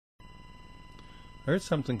I heard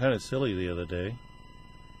something kind of silly the other day.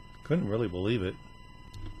 Couldn't really believe it,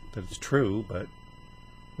 that it's true, but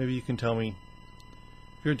maybe you can tell me.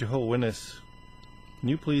 If you're a Jehovah Witness, can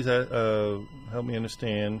you please help me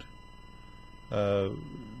understand?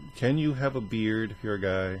 Can you have a beard if you're a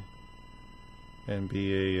guy and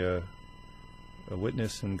be a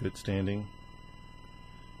witness in good standing?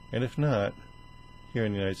 And if not, here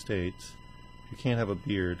in the United States, if you can't have a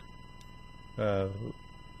beard,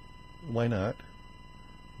 why not?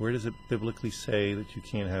 Where does it biblically say that you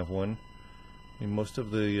can't have one? I mean, most of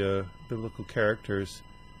the biblical characters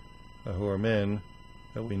who are men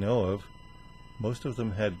that we know of, most of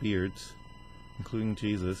them had beards, including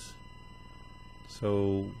Jesus.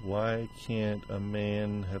 So why can't a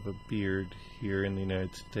man have a beard here in the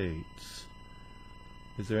United States?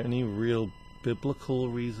 Is there any real biblical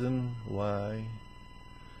reason why?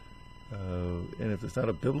 And if there's not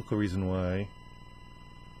a biblical reason why,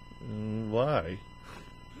 why?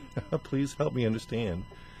 Please help me understand.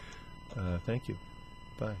 Thank you.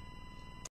 Bye.